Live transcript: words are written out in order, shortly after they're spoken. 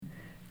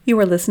You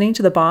are listening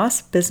to the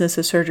Boss Business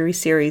of Surgery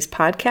Series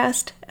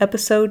podcast,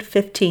 episode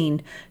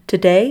 15.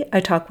 Today, I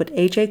talk with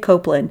AJ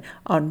Copeland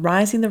on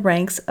rising the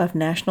ranks of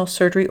national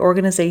surgery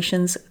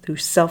organizations through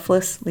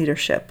selfless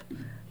leadership.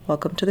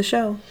 Welcome to the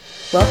show.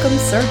 Welcome,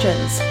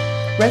 surgeons.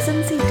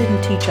 Residency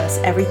didn't teach us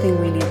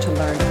everything we need to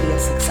learn to be a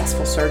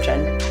successful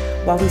surgeon.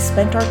 While we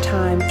spent our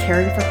time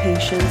caring for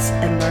patients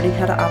and learning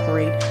how to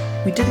operate,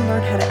 we didn't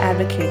learn how to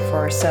advocate for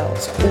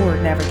ourselves or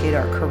navigate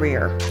our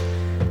career.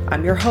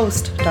 I'm your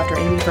host, Dr.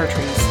 Amy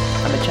Vertrees.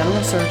 I'm a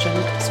general surgeon,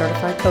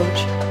 certified coach,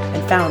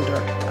 and founder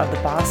of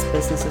the Boss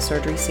Business of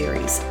Surgery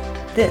series.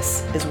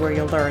 This is where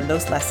you'll learn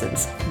those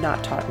lessons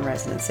not taught in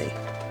residency.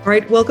 All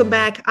right, welcome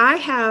back. I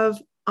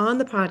have on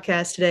the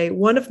podcast today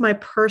one of my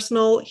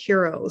personal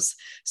heroes.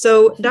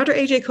 So Dr.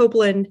 AJ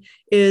Copeland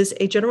is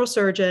a general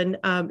surgeon.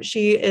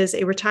 She is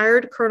a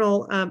retired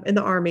colonel in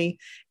the Army,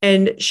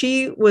 and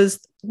she was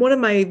one of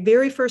my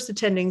very first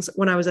attendings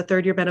when I was a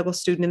third-year medical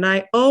student, and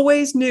I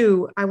always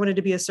knew I wanted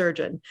to be a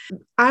surgeon.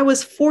 I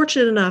was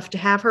fortunate enough to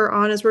have her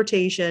on as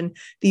rotation,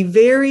 the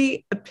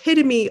very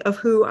epitome of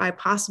who I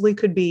possibly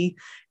could be.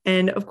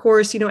 And of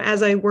course,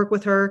 as I work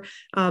with her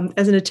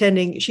as an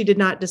attending, she did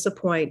not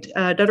disappoint.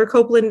 Dr.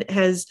 Copeland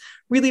has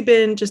really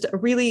been just a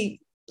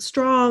really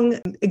strong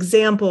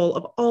example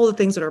of all the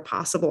things that are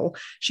possible.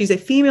 She's a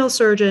female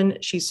surgeon.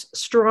 She's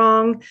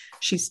strong.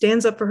 She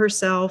stands up for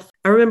herself.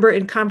 I remember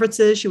in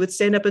conferences, she would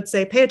stand up and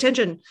say, "Pay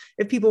attention,"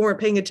 if people weren't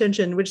paying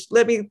attention, which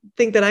let me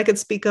think that I could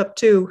speak up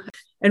too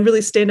and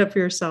really stand up for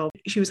yourself.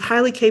 She was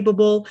highly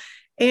capable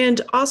and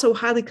also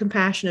highly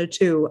compassionate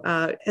too,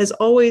 has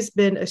always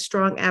been a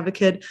strong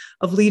advocate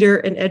of leader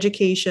and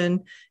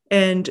education,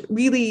 and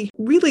really,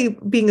 really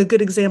being a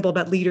good example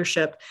about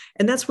leadership.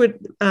 And that's what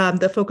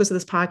the focus of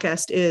this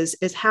podcast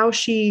is how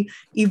she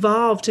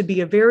evolved to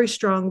be a very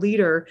strong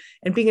leader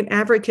and being an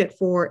advocate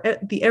for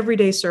the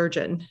everyday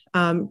surgeon,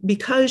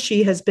 because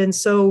she has been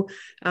so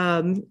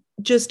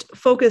just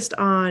focused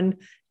on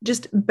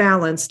just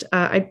balanced.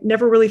 I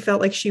never really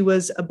felt like she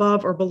was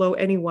above or below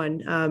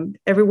anyone.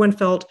 Everyone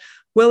felt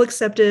well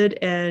accepted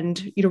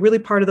and really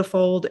part of the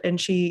fold, and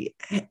she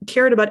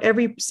cared about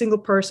every single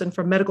person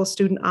from medical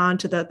student on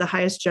to the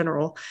highest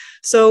general.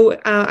 So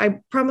I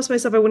promised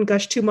myself I wouldn't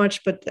gush too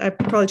much, but I'm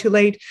probably too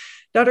late.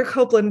 Dr.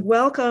 Copeland,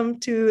 welcome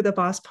to the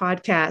Boss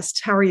Podcast.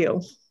 How are you?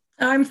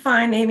 I'm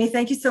fine, Amy.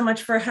 Thank you so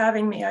much for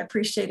having me. I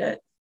appreciate it.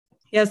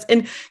 Yes.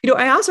 And,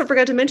 I also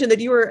forgot to mention that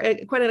you were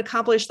quite an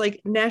accomplished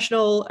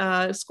national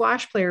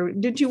squash player.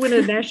 Did you win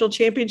a national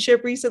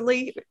championship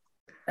recently?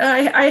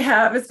 I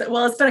have. It's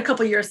been a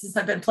couple of years since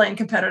I've been playing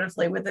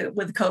competitively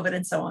with COVID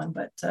and so on.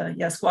 But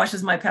yeah, squash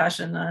is my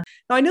passion. Now,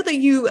 I know that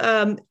you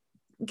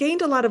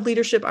gained a lot of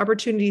leadership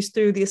opportunities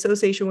through the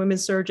Association of Women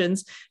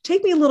Surgeons.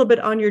 Take me a little bit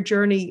on your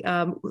journey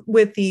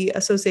with the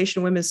Association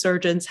of Women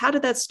Surgeons. How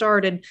did that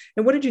start, and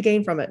what did you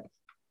gain from it?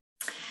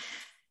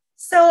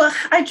 So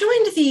I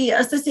joined the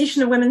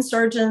Association of Women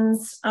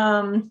Surgeons,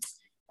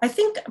 I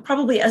think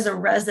probably as a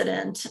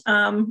resident.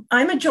 I'm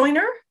a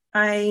joiner.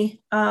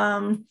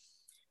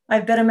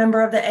 I've been a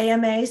member of the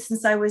AMA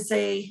since I was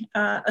a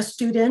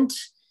student,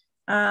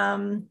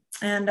 and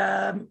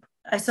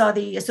I saw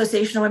the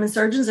Association of Women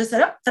Surgeons. I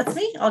said, "Oh, that's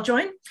me. I'll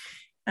join."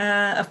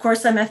 Of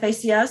course, I'm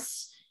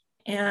FACS,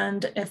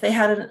 and if they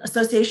had an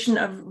association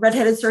of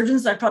redheaded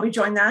surgeons, I'd probably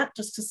join that,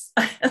 just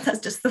because that's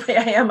just the way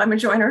I am. I'm a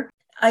joiner.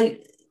 I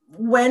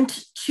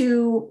went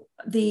to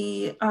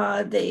the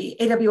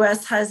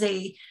AWS has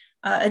a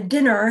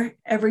dinner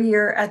every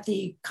year at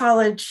the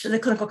college, the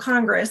clinical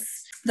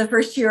congress. The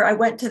first year I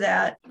went to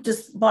that,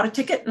 just bought a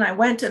ticket and I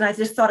went, and I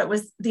just thought it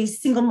was the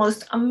single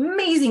most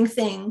amazing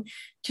thing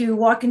to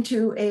walk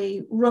into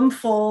a room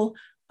full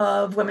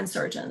of women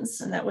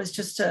surgeons. And that was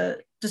just an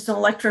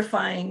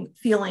electrifying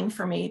feeling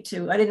for me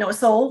I didn't know a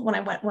soul when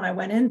I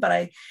went in, but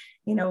I,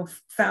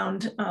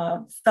 found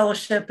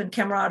fellowship and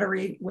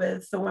camaraderie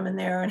with the women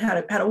there and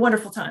had a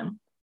wonderful time.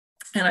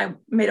 And I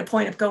made a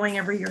point of going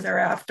every year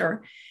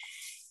thereafter.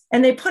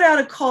 And they put out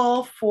a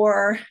call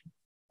for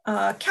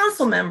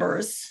council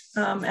members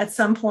at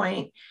some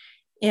point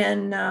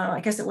in,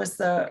 I guess it was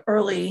the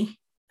early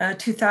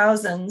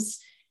 2000s.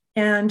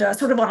 And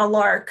sort of on a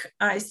lark,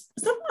 I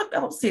said,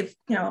 I'll see if,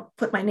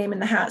 put my name in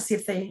the hat, see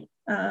if they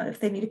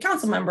need a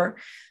council member.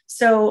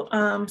 So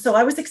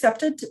I was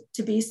accepted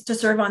to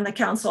serve on the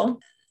council.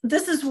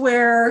 This is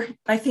where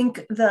I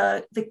think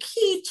the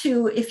key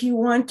to, if you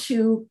want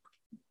to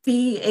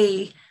be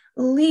a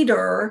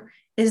leader,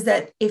 is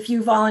that if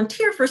you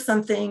volunteer for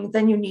something,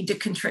 then you need to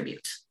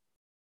contribute.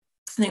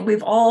 I think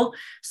we've all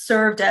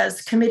served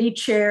as committee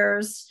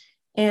chairs,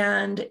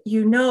 and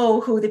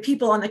who the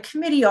people on the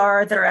committee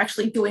are that are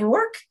actually doing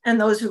work,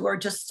 and those who are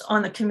just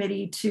on the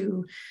committee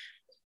to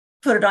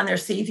put it on their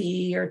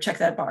CV or check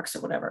that box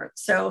or whatever.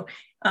 So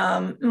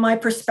my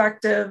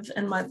perspective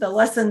and the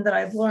lesson that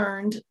I've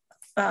learned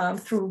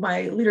through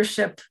my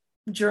leadership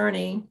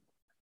journey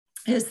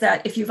is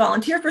that if you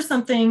volunteer for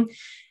something,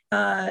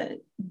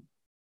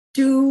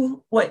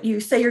 do what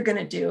you say you're going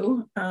to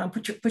do.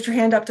 Put your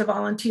hand up to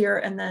volunteer,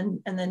 and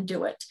then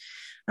do it.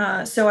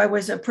 So I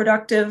was a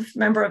productive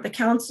member of the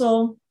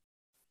council.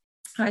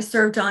 I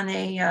served on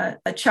a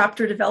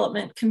chapter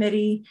development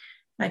committee.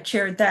 I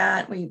chaired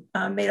that. We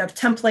made a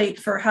template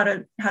for how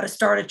to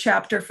start a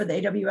chapter for the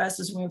AWS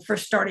as we were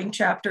first starting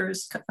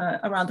chapters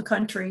around the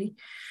country.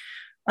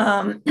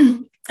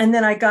 And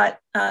then I got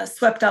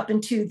swept up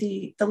into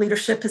the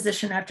leadership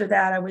position. After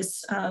that, I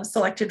was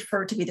selected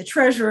to be the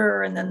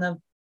treasurer, and then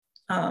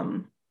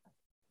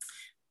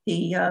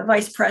the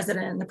vice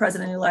president and the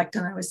president-elect,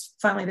 and I was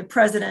finally the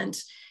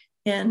president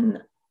in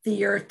the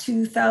year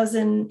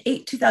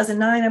 2008,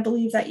 2009, I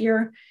believe, that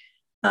year.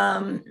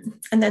 And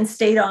then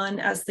stayed on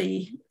as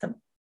the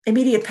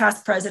immediate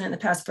past president, the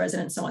past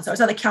president, and so on. So I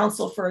was on the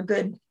council for a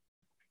good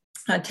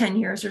 10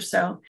 years or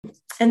so.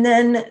 And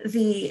then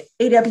the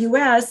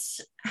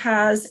AWS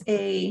has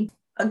a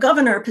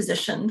governor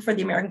position for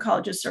the American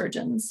College of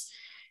Surgeons.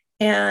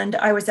 And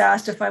I was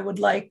asked if I would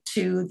like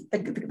to,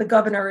 the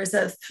governor is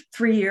a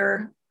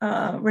 3-year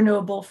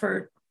renewable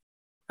for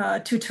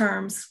 2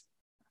 terms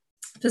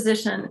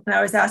position. And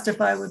I was asked if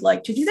I would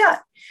like to do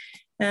that.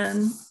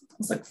 And I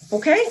was like,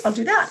 okay, I'll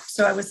do that.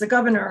 So I was the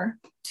governor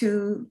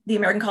to the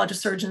American College of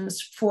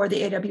Surgeons for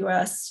the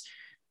AWS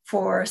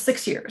for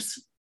 6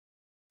 years.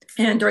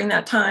 And during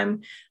that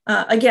time,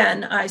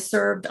 again, I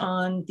served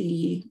on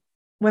the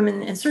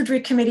Women in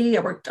Surgery Committee.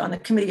 I worked on the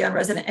Committee on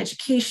Resident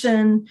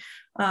Education.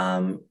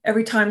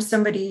 Every time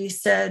somebody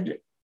said,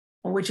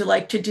 well, would you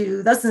like to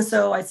do thus and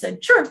so? I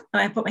said, sure.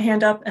 And I put my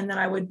hand up, and then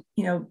I would,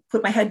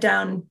 put my head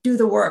down, do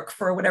the work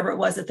for whatever it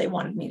was that they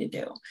wanted me to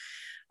do.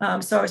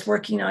 So I was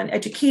working on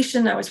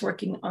education. I was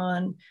working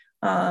on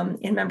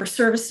in member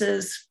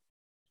services,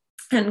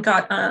 and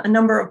got a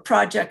number of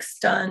projects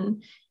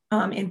done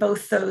in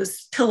both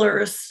those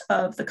pillars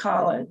of the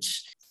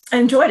college. I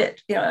enjoyed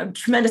it,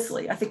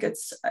 tremendously. I think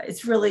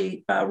it's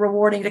really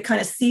rewarding to kind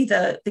of see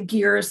the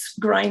gears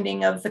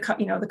grinding of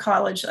the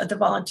college at the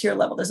volunteer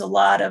level. There's a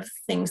lot of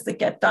things that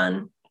get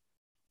done.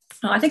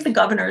 I think the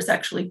governors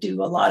actually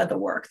do a lot of the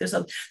work.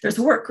 There's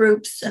work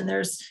groups, and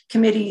there's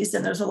committees,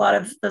 and there's a lot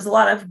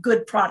of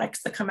good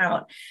products that come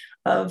out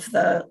of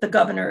the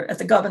governor at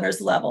the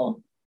governor's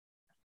level.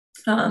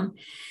 And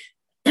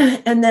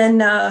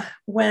then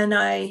when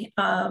I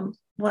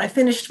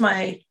finished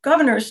my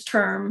governor's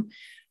term,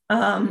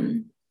 I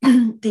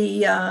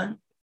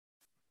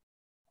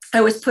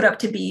was put up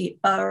to be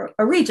a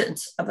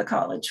regent of the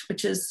college,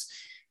 which is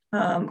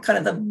kind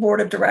of the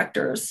board of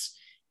directors.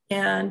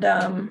 And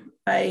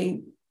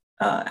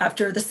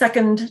after the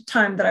second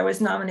time that I was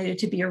nominated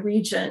to be a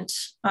regent,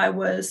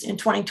 in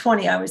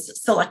 2020, I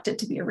was selected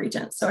to be a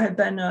regent. So I had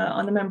been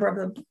a member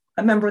of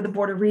the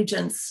board of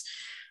regents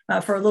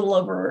for a little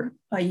over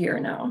a year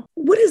now.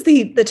 What is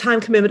the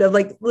time commitment of,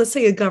 like, let's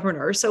say a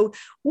governor? So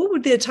what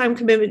would the time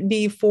commitment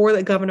be for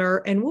the governor,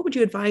 and what would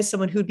you advise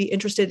someone who'd be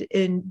interested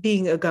in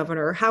being a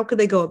governor? How could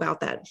they go about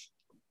that?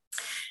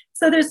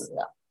 So there's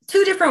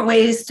 2 different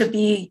ways to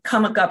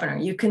become a governor.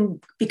 You can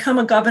become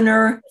a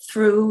governor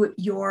through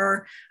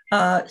your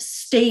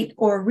state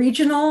or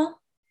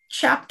regional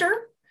chapter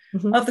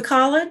of the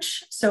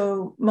college.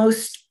 So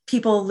most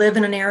people live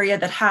in an area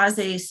that has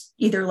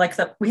either like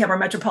we have our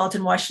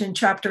Metropolitan Washington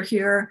chapter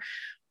here,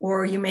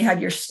 or you may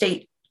have your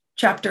state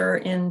chapter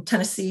in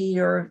Tennessee,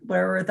 or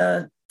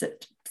wherever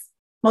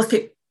most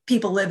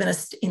people live in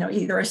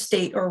either a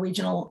state or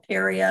regional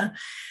area.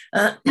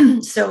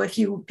 So if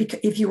you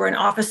were an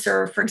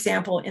officer, for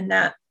example, in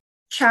that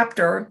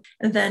chapter,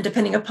 then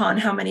depending upon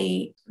how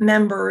many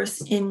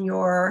members in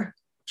your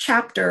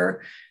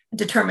chapter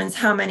determines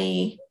how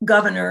many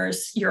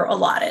governors you're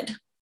allotted.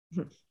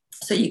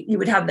 So you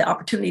would have the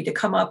opportunity to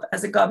come up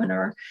as a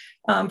governor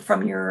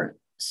from your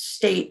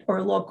state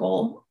or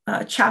local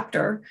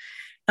chapter.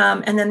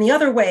 And then the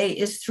other way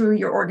is through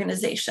your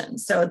organization.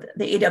 So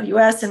the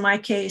AWS in my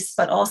case,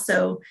 but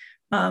also,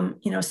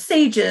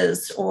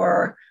 SAGES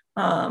or,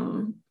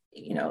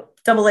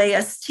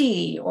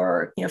 AAST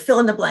or, fill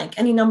in the blank.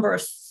 Any number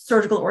of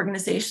surgical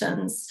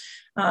organizations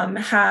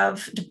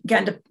have,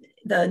 again,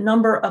 the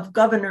number of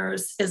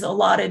governors is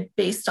allotted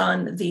based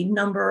on the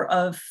number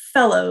of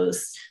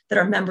fellows that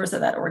are members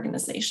of that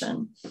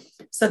organization.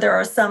 So there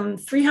are some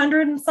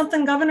 300 and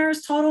something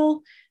governors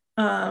total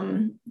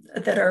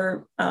that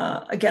are,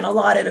 again,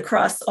 allotted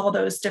across all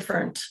those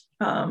different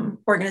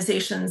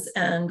organizations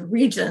and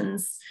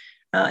regions.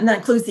 And that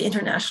includes the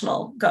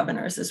international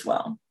governors as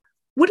well.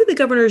 What do the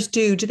governors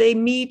do? Do they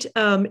meet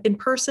in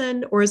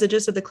person, or is it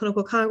just at the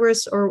clinical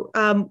congress, or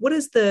what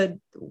is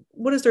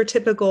their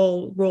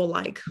typical role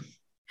like?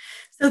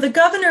 So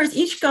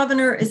each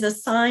governor is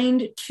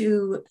assigned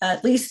to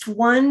at least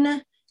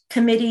one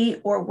committee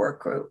or work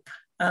group,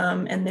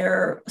 and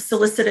they're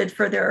solicited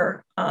for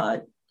their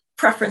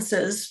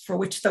preferences for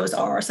which those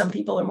are. Some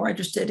people are more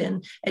interested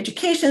in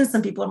education,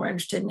 some people are more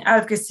interested in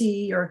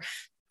advocacy or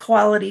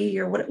quality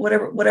or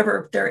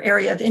whatever their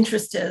area of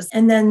interest is.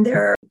 And then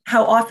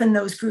how often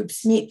those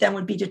groups meet then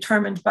would be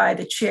determined by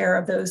the chair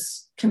of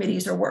those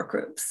committees or work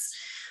groups.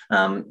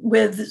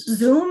 With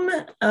Zoom,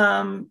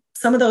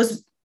 some of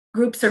those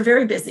groups are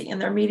very busy, and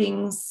they're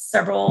meeting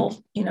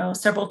several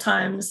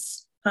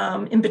times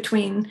in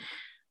between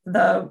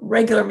the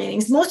regular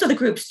meetings. Most of the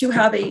groups do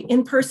have a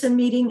in-person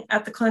meeting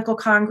at the clinical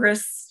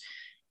congress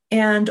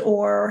and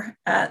or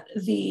at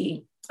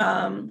the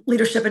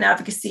leadership and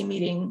advocacy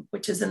meeting,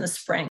 which is in the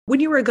spring. When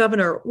you were a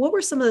governor, what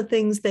were some of the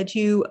things that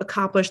you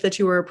accomplished that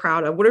you were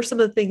proud of? What are some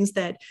of the things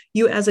that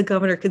you as a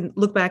governor can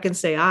look back and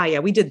say, yeah,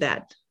 we did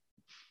that?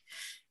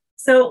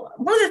 So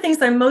one of the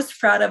things I'm most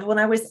proud of, when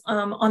I was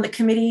on the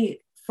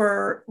committee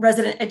for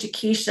resident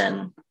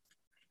education,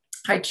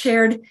 I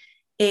chaired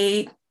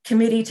a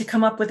committee to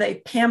come up with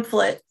a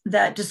pamphlet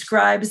that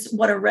describes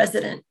what a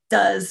resident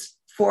does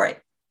for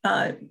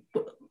a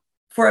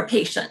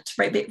patient,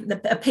 right?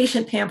 A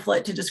patient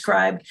pamphlet to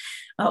describe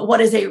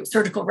what is a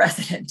surgical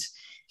resident.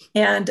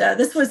 And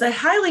this was a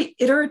highly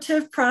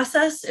iterative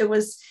process.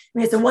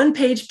 It's a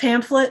one-page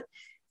pamphlet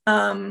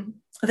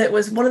that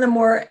was one of the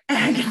more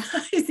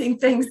agonizing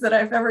things that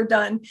I've ever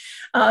done,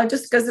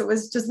 just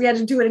because we had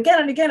to do it again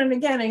and again and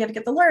again. I had to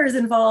get the lawyers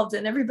involved,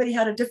 and everybody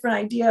had a different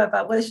idea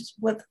about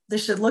what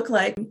this should look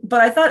like.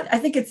 But I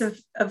think it's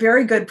a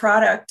very good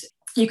product.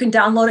 You can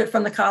download it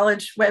from the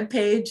college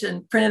webpage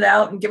and print it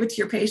out and give it to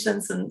your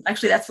patients. And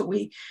actually, that's what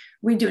we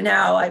do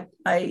now. I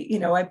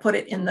put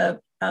it in the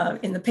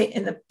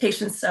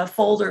patients'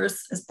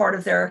 folders as part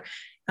of their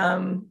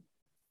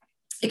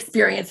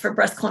experience for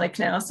breast clinic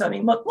now. So,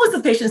 most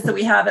of the patients that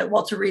we have at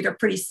Walter Reed are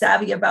pretty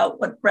savvy about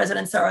what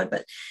residents are,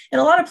 but in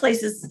a lot of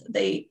places,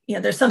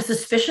 there's some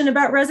suspicion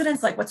about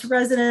residents, like what's a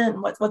resident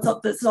and what's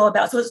this is all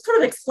about. So it sort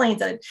of explains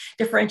that it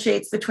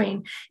differentiates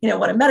between,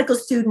 what a medical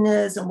student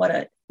is and what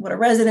a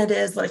resident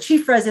is, what a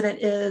chief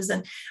resident is,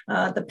 and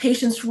the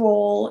patient's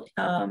role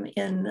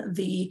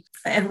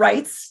and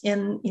rights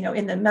in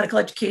the medical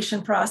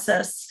education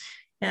process.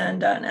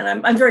 And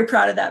I'm very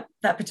proud of that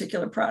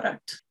particular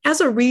product. As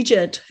a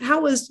regent,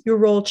 how has your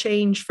role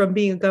changed from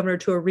being a governor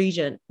to a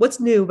regent? What's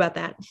new about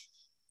that?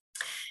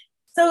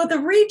 So the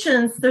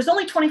regents, there's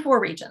only 24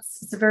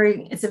 regents. It's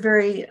a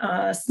very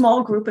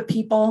small group of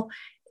people.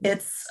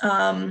 It's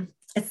kind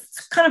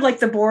of like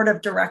the board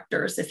of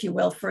directors, if you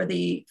will, for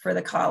the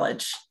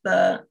college.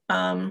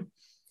 When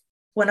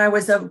I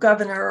was a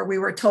governor, we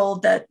were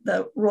told that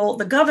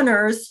the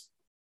governor's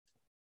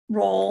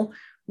role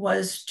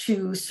was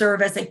to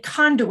serve as a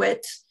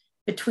conduit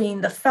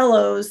between the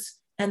fellows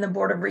and the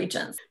board of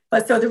regents.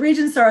 But so the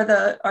regents are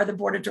the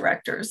board of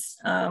directors,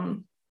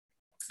 and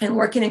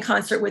working in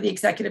concert with the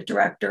executive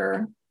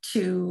director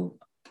to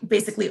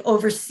basically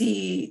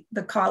oversee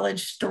the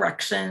college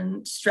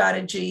direction,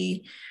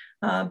 strategy,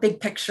 big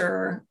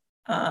picture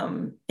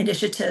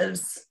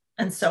initiatives,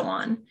 and so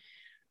on.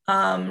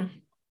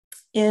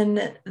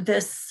 In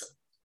this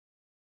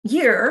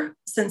year,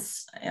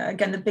 since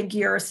again, the big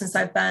year since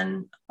I've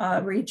been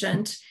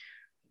regent,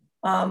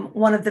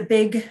 one of the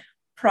big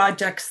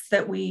projects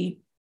that we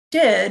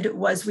did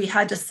was we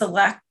had to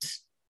select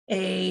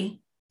a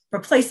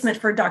replacement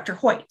for Dr.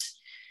 Hoyt,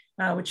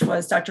 which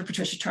was Dr.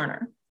 Patricia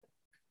Turner.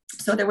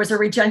 So there was a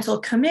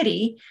regental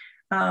committee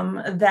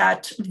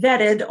that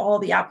vetted all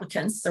the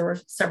applicants. There were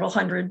several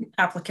hundred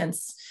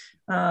applicants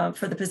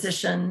for the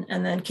position,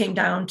 and then came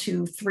down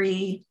to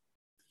 3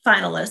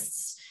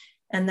 finalists.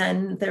 And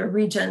then the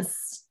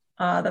regents,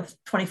 the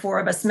 24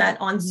 of us, met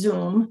on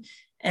Zoom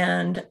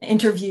and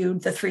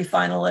interviewed the 3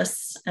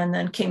 finalists, and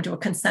then came to a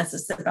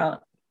consensus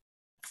about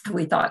who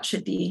we thought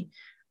should be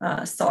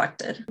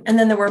selected. And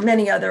then there were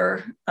many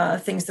other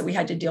things that we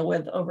had to deal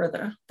with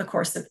over the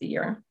course of the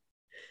year.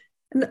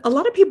 And a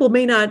lot of people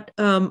may not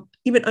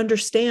even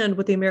understand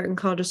what the American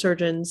College of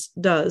Surgeons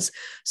does.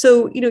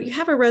 So, you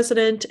have a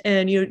resident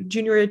and,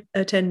 junior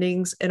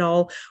attendings and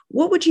all.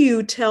 What would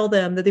you tell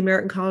them that the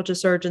American College of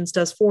Surgeons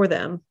does for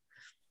them?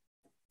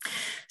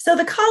 So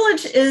the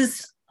college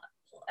is,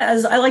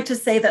 as I like to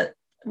say, that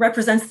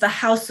represents the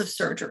house of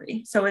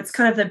surgery. So it's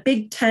kind of the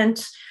big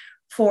tent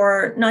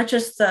for not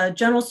just the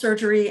general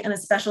surgery and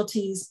its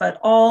specialties, but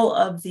all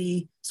of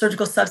the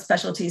surgical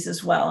subspecialties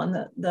as well.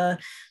 And the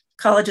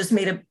college has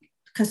made a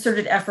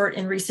concerted effort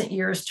in recent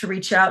years to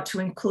reach out to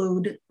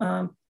include,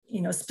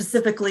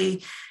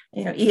 specifically,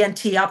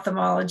 ENT,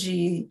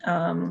 ophthalmology,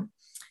 orthopedics,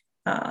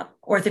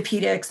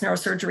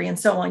 neurosurgery, and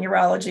so on,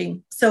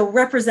 urology. So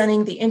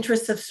representing the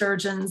interests of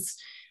surgeons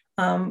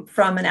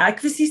from an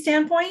advocacy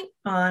standpoint.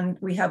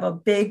 We have a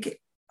big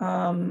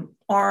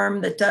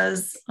arm that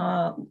does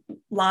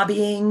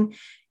lobbying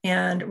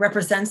and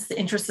represents the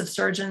interests of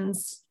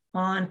surgeons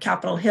on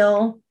Capitol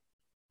Hill.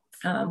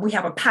 We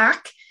have a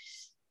PAC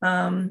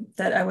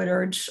that I would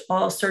urge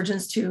all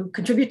surgeons to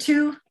contribute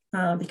to,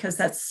 because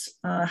that's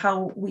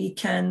how we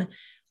can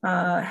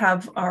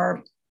have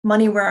our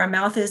money where our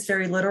mouth is,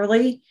 very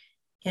literally,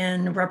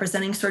 in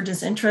representing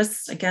surgeons'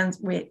 interests. Again,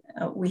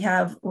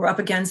 we're up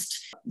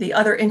against the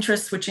other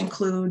interests, which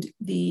include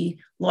the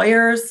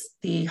lawyers,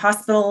 the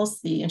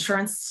hospitals, the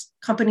insurance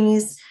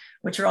companies,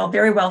 which are all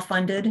very well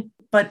funded.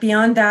 But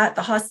beyond that,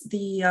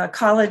 the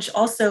college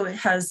also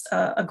has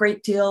a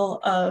great deal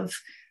of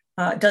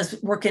does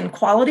work in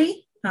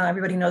quality.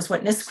 Everybody knows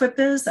what NISQIP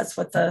is. That's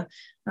what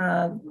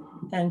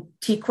and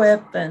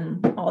TQIP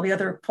and all the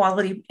other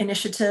quality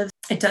initiatives.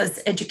 It does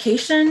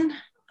education,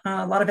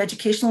 a lot of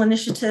educational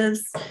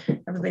initiatives.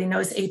 It everybody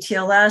knows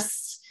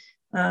ATLS,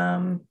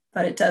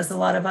 but it does a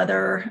lot of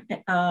other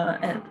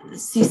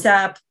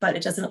CSAP, but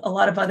it does a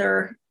lot of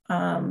other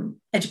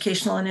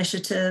educational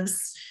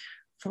initiatives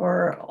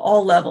for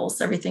all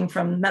levels, everything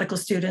from medical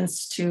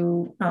students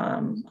to,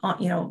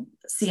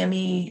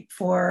 CME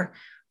for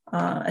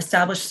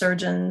established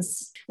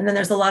surgeons. And then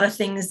there's a lot of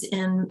things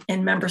in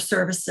member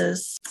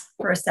services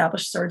for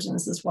established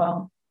surgeons as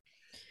well.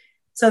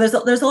 So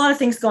there's a lot of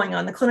things going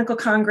on. The Clinical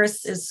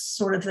Congress is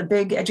sort of the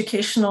big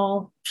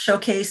educational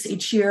showcase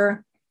each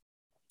year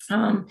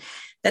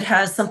that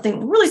has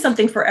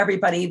something for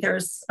everybody.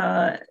 There's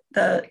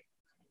the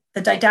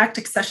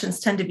didactic sessions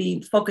tend to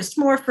be focused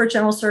more for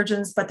general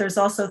surgeons, but there's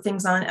also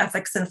things on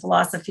ethics and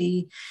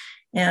philosophy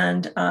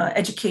and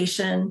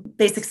education,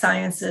 basic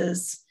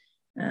sciences,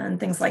 and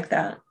things like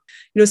that.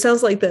 It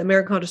sounds like the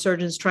American College of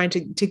Surgeons trying to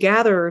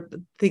gather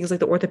things like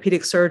the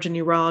orthopedic surgeon,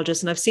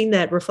 neurologist, and I've seen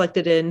that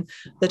reflected in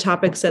the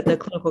topics at the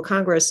Clinical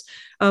Congress.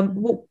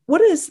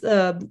 What is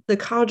the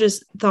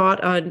college's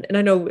thought on, and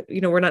I know,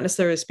 we're not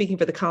necessarily speaking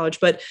for the college,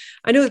 but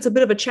I know it's a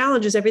bit of a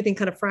challenge as everything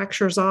kind of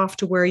fractures off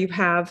to where you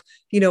have,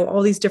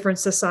 all these different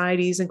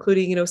societies,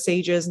 including,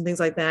 SAGES and things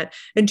like that.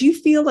 And do you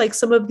feel like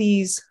some of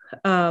these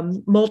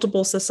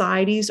multiple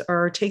societies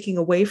are taking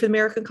away from the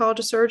American College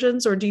of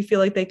Surgeons, or do you feel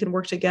like they can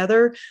work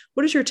together?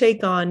 What is your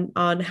take on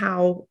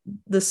how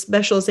the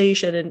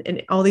specialization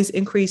and all these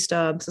increased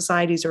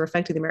societies are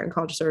affecting the American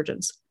College of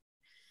Surgeons?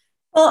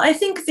 Well, I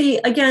think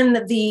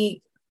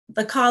the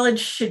college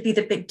should be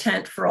the big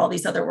tent for all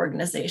these other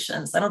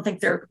organizations. I don't think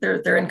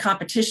they're in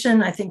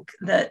competition. I think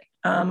that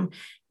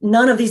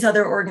none of these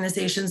other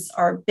organizations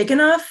are big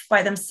enough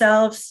by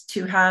themselves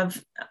to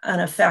have an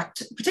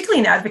effect,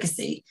 particularly in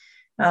advocacy,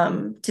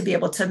 to be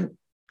able to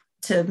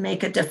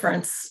make a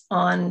difference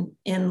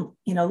in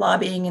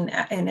lobbying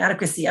and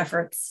advocacy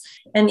efforts.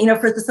 And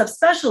for the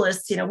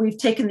subspecialists, we've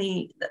taken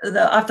the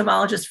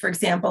ophthalmologists, for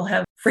example,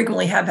 have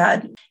frequently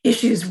had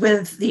issues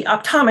with the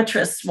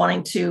optometrists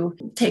wanting to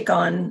take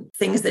on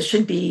things that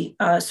should be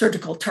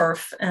surgical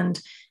turf, and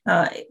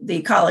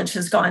the college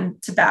has gone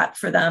to bat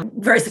for them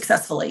very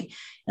successfully,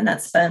 and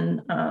that's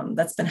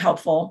been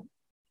helpful.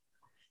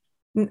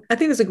 I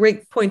think that's a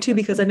great point too,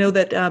 because I know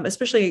that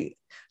especially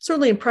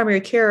certainly in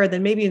primary care, and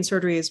then maybe in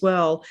surgery as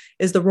well,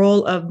 is the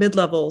role of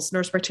mid-levels,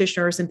 nurse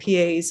practitioners and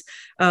PAs.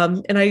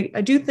 And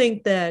I do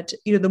think that,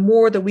 the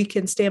more that we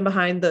can stand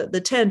behind the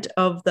tent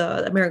of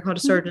the American College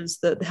of Surgeons,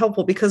 the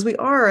helpful, because we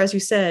are, as you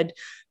said,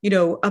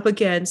 up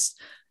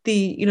against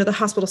the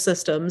hospital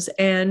systems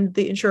and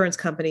the insurance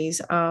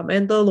companies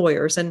and the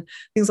lawyers and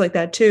things like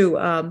that too.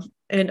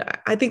 And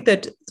I think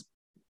that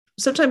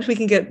sometimes we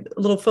can get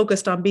a little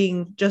focused on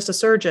being just a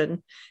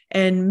surgeon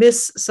and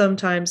miss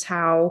sometimes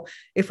how,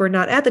 if we're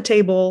not at the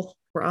table,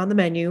 we're on the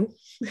menu.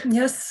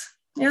 Yes.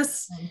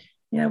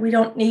 Yeah, we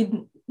don't need,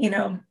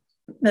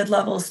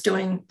 mid-levels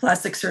doing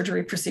plastic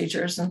surgery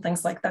procedures and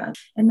things like that,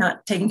 and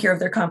not taking care of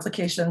their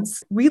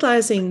complications.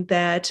 Realizing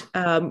that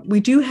we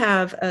do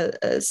have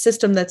a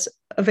system that's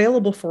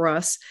available for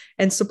us,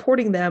 and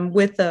supporting them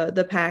with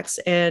the PACs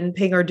and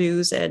paying our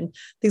dues and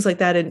things like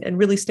that, and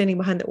really standing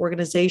behind the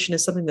organization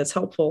is something that's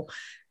helpful.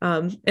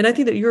 And I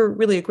think that you're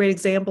really a great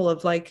example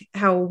of like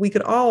how we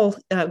could all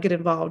get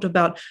involved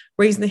about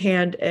raising the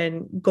hand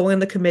and going on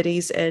the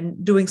committees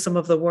and doing some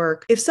of the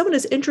work. If someone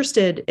is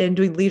interested in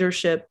doing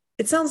leadership,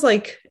 it sounds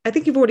like, I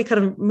think you've already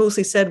kind of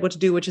mostly said what to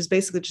do, which is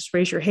basically just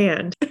raise your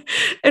hand.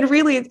 And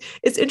really,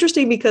 it's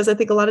interesting because I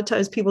think a lot of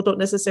times people don't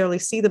necessarily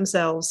see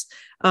themselves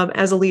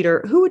as a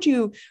leader. How would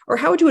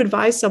you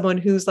advise someone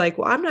who's like,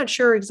 well, I'm not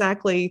sure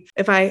exactly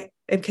if I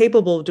am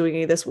capable of doing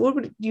any of this? What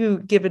would you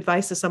give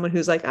advice to someone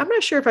who's like, I'm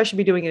not sure if I should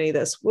be doing any of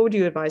this? What would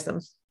you advise them?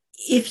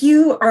 If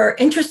you are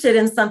interested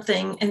in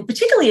something, and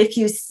particularly if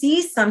you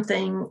see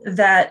something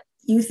that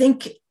you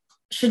think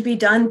should be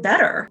done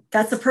better,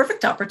 that's a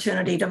perfect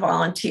opportunity to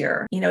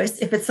volunteer.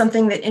 If it's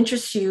something that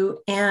interests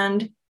you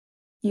and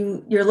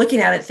you're looking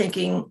at it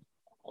thinking,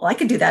 well, I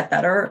could do that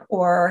better,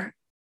 or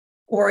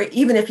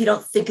even if you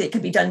don't think it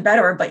could be done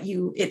better, but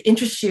it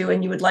interests you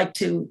and you would like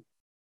to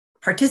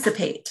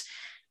participate.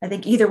 I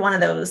think either one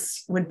of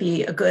those would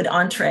be a good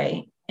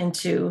entree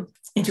into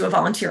a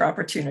volunteer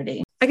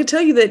opportunity. I can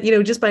tell you that,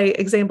 just by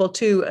example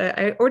too,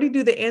 I already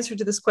knew the answer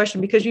to this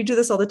question because you do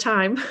this all the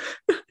time.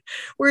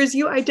 Whereas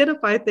you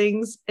identify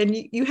things and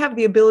you have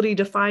the ability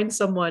to find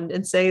someone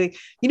and say,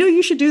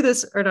 you should do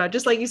this or not.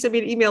 Just like you sent me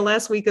an email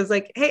last week, is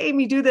like, hey,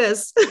 Amy, do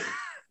this.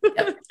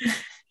 Yep.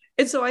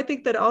 And so I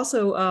think that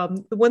also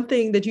the one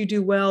thing that you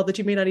do well that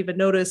you may not even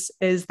notice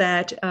is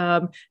that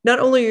not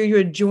only are you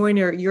a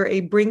joiner, you're a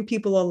bring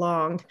people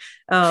along.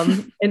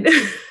 And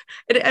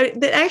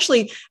that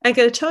actually, I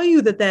got to tell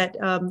you that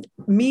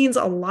means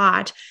a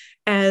lot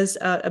as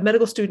a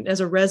medical student,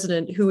 as a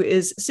resident who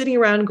is sitting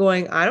around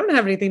going, I don't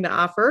have anything to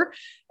offer.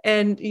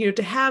 And,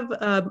 to have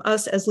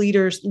us as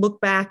leaders look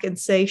back and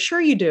say,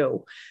 sure you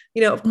do,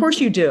 of course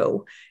you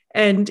do.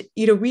 And,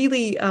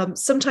 really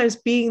sometimes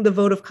being the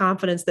vote of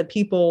confidence that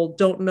people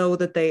don't know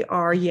that they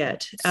are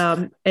yet.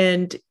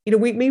 And,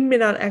 we may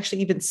not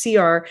actually even see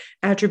our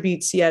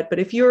attributes yet, but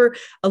if you're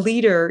a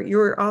leader,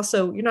 you're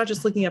not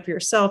just looking up for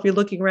yourself, you're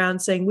looking around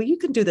saying, well, you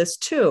can do this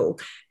too.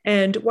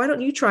 And why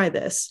don't you try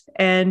this?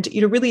 And,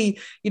 really,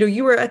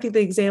 you were, I think,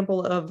 the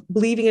example of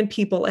believing in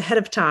people ahead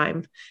of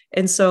time.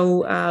 And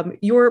so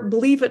your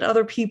belief in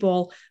other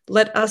people,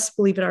 let us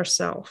believe in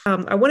ourselves.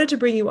 I wanted to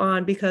bring you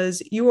on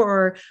because you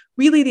are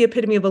really the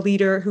epitome of a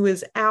leader who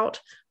is out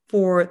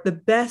for the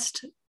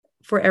best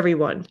for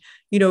everyone,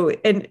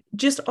 and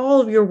just all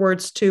of your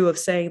words too, of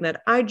saying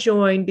that I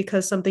joined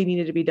because something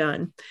needed to be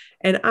done.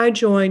 And I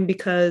joined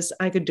because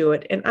I could do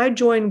it. And I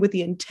joined with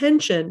the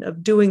intention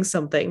of doing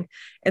something.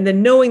 And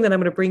then knowing that I'm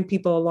going to bring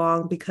people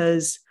along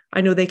because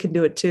I know they can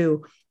do it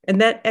too. And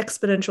that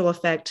exponential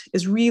effect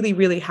is really,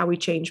 really how we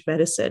change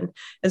medicine.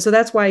 And so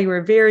that's why you were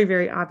a very,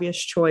 very obvious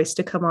choice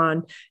to come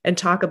on and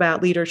talk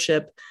about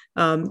leadership,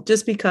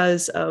 just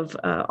because of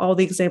all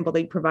the example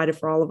that you provided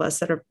for all of us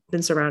that have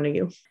been surrounding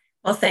you.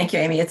 Well, thank you,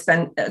 Amy. It's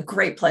been a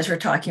great pleasure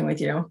talking with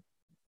you.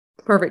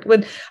 Perfect.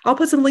 I'll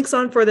put some links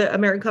on for the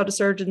American College of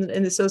Surgeons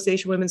and the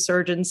Association of Women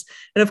Surgeons,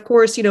 and of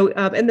course, and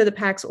then the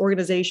PACS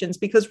organizations,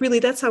 because really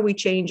that's how we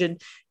change,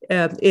 and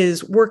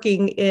is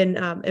working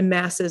in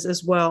masses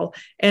as well,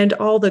 and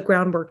all the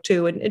groundwork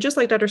too. And just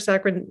like Dr.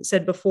 Saccharin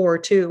said before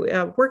too,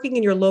 working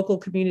in your local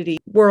community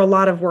where a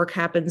lot of work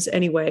happens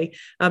anyway,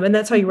 and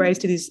that's how you rise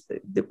to these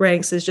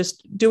ranks, is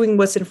just doing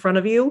what's in front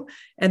of you,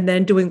 and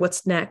then doing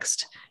what's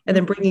next, and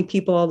then bringing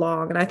people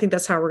along. And I think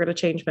that's how we're going to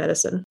change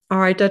medicine. All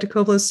right, Dr.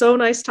 Copeland, so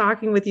nice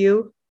talking with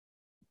you.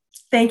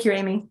 Thank you,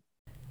 Amy.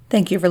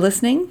 Thank you for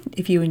listening.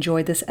 If you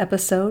enjoyed this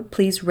episode,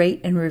 please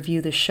rate and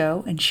review the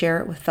show and share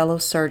it with fellow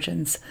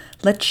surgeons.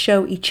 Let's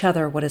show each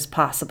other what is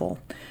possible.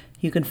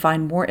 You can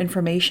find more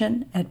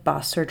information at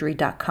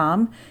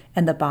bosssurgery.com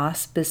and the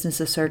Boss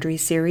Business of Surgery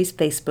series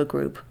Facebook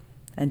group.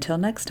 Until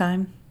next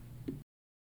time.